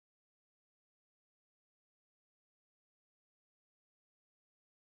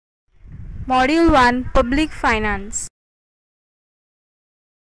Module 1 Public Finance.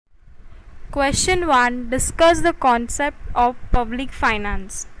 Question 1. Discuss the concept of public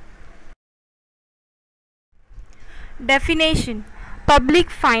finance. Definition. Public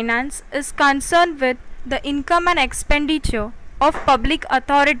finance is concerned with the income and expenditure of public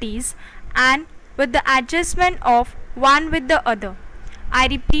authorities and with the adjustment of one with the other. I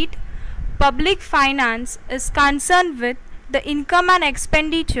repeat, public finance is concerned with the income and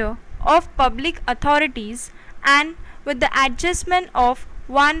expenditure of public authorities and with the adjustment of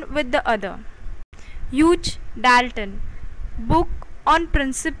one with the other. Hugh Dalton, Book on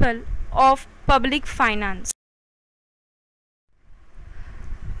Principle of Public Finance.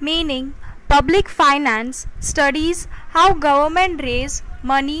 Meaning, public finance studies how government raise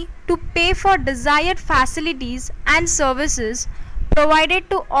money to pay for desired facilities and services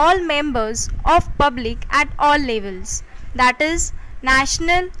provided to all members of public at all levels, that is,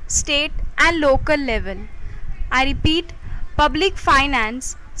 national, state and local level. I repeat, public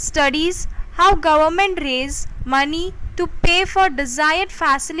finance studies how government raise money to pay for desired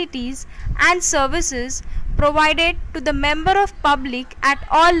facilities and services provided to the member of public at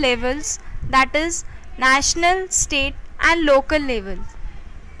all levels, that is, national, state and local level.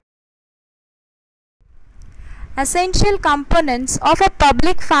 Essential components of a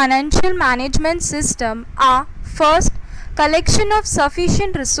public financial management system are: first, collection of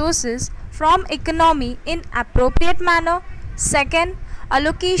sufficient resources from economy in appropriate manner; second,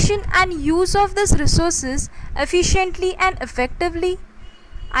 allocation and use of these resources efficiently and effectively.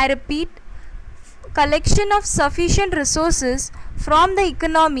 I repeat, collection of sufficient resources from the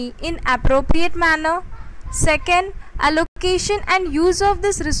economy in appropriate manner; second, allocation and use of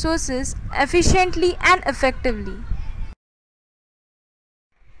these resources efficiently and effectively.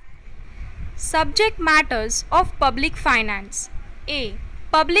 Subject matters of public finance. A.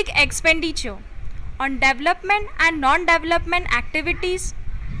 Public expenditure on development and non-development activities.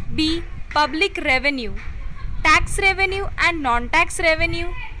 B. Public revenue, tax revenue and non-tax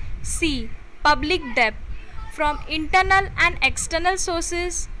revenue. C. Public debt from internal and external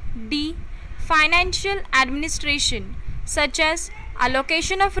sources. D. Financial administration such as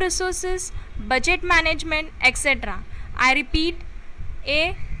allocation of resources, budget management, etc. I repeat,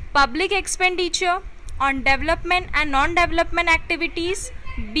 A. Public expenditure on development and non-development activities.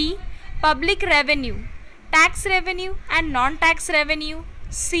 B. Public revenue, tax revenue and non-tax revenue.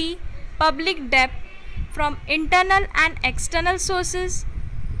 C. Public debt from internal and external sources.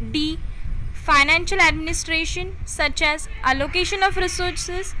 D. Financial administration such as allocation of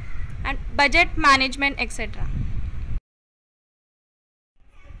resources and budget management, etc.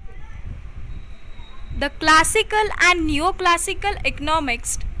 The classical and neoclassical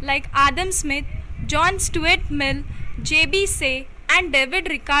economists like Adam Smith, John Stuart Mill, J.B. Say and David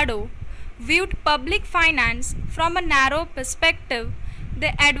Ricardo viewed public finance from a narrow perspective.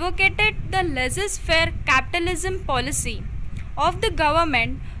 They advocated the laissez-faire capitalism policy of the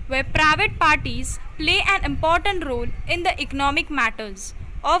government where private parties play an important role in the economic matters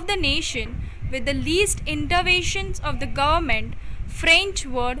of the nation with the least interventions of the government. French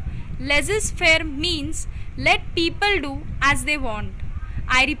word laissez-faire means let people do as they want.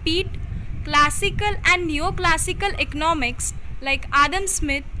 I repeat, classical and neoclassical economics like Adam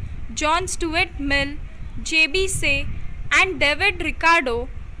Smith, John Stuart Mill, J.B. Say and David Ricardo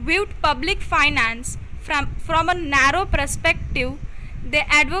viewed public finance from a narrow perspective. They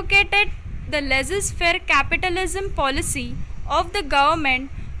advocated the laissez-faire capitalism policy of the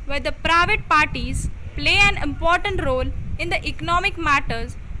government where the private parties play an important role in the economic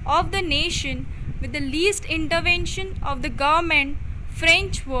matters of the nation with the least intervention of the government.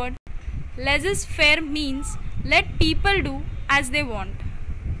 French word laissez-faire means let people do as they want.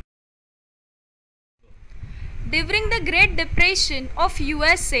 During the Great Depression of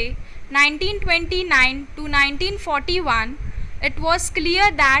USA 1929 to 1941, it was clear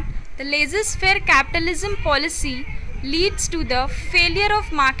that the laissez-faire capitalism policy leads to the failure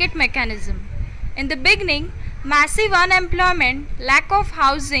of market mechanism. In the beginning, massive unemployment, lack of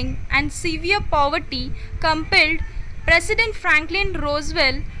housing and severe poverty compelled President Franklin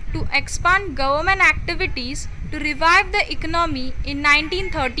Roosevelt to expand government activities to revive the economy in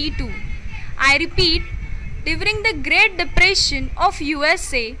 1932. I repeat, during the Great Depression of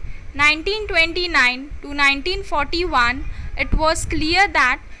USA 1929 to 1941, it was clear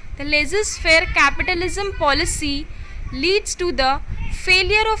that the laissez-faire capitalism policy leads to the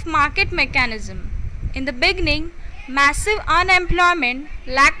failure of market mechanism. In the beginning, massive unemployment,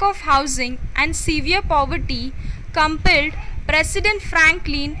 lack of housing and severe poverty compelled President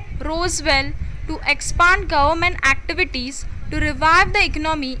Franklin Roosevelt to expand government activities to revive the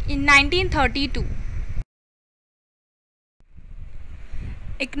economy in 1932.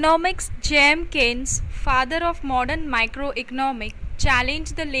 Economics J.M. Keynes, father of modern microeconomics,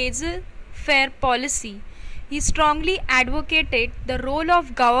 challenged the laissez-faire policy. He strongly advocated the role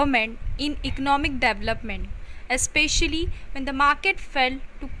of government in economic development, especially when the market failed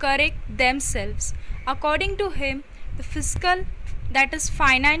to correct themselves. According to him, the fiscal, that is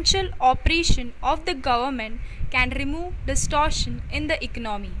financial operation of the government can remove distortion in the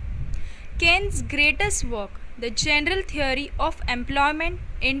economy. Keynes' greatest work, The General Theory of Employment,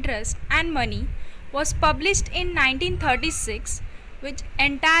 Interest and Money, was published in 1936, which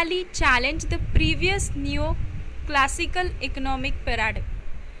entirely challenged the previous neoclassical economic paradigm.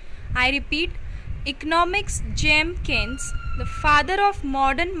 I repeat, Economics J.M. Keynes, the father of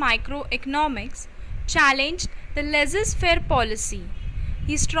modern microeconomics, challenged the laissez-faire policy.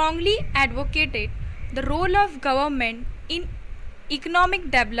 He strongly advocated the role of government in economic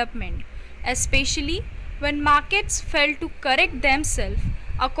development, especially when markets failed to correct themselves.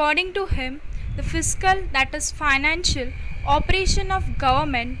 According to him, the fiscal, that is financial, operation of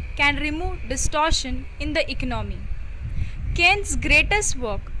government can remove distortion in the economy. Keynes' greatest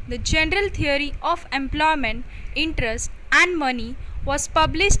work, The General Theory of Employment, Interest and Money, was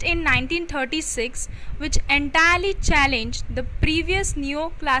published in 1936, which entirely challenged the previous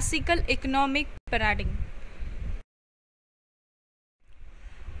neoclassical economic paradigm.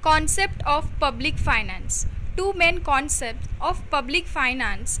 Concept of public finance. Two main concepts of public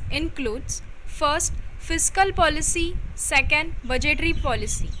finance includes: first, fiscal policy, second, budgetary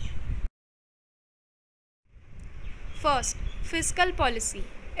policy. First, fiscal policy.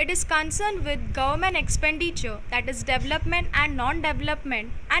 It is concerned with government expenditure, that is development and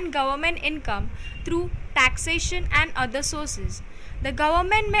non-development, and government income through taxation and other sources. The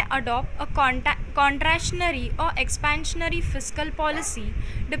government may adopt a contractionary or expansionary fiscal policy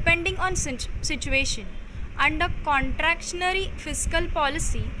depending on situation. Under contractionary fiscal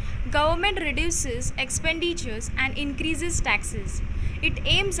policy, government reduces expenditures and increases taxes. It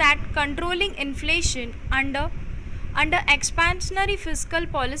aims at controlling inflation. Under expansionary fiscal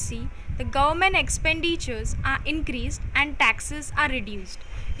policy, the government expenditures are increased and taxes are reduced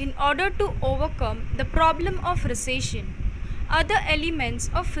in order to overcome the problem of recession. Other elements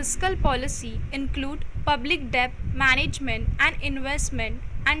of fiscal policy include public debt management and investment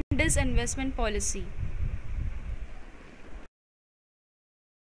and disinvestment policy.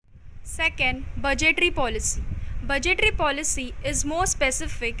 Second, budgetary policy. Budgetary policy is more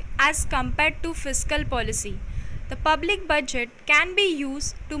specific as compared to fiscal policy. The public budget can be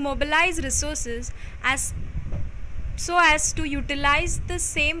used to mobilize resources so as to utilize the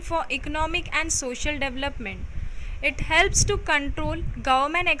same for economic and social development. It helps to control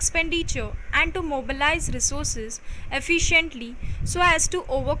government expenditure and to mobilize resources efficiently so as to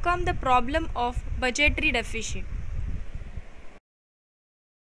overcome the problem of budgetary deficit.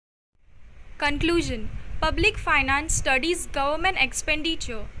 Conclusion. Public finance studies government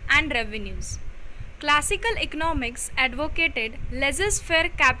expenditure and revenues. Classical economics advocated laissez-faire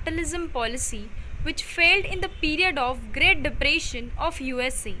capitalism policy, which failed in the period of Great Depression of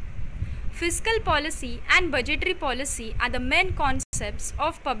USA. Fiscal policy and budgetary policy are the main concepts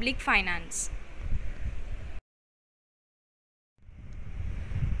of public finance.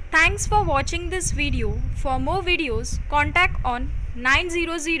 Thanks for watching this video. For more videos, contact on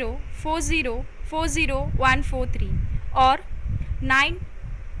 900-4040-143 or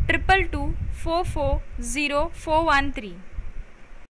 9222440-413.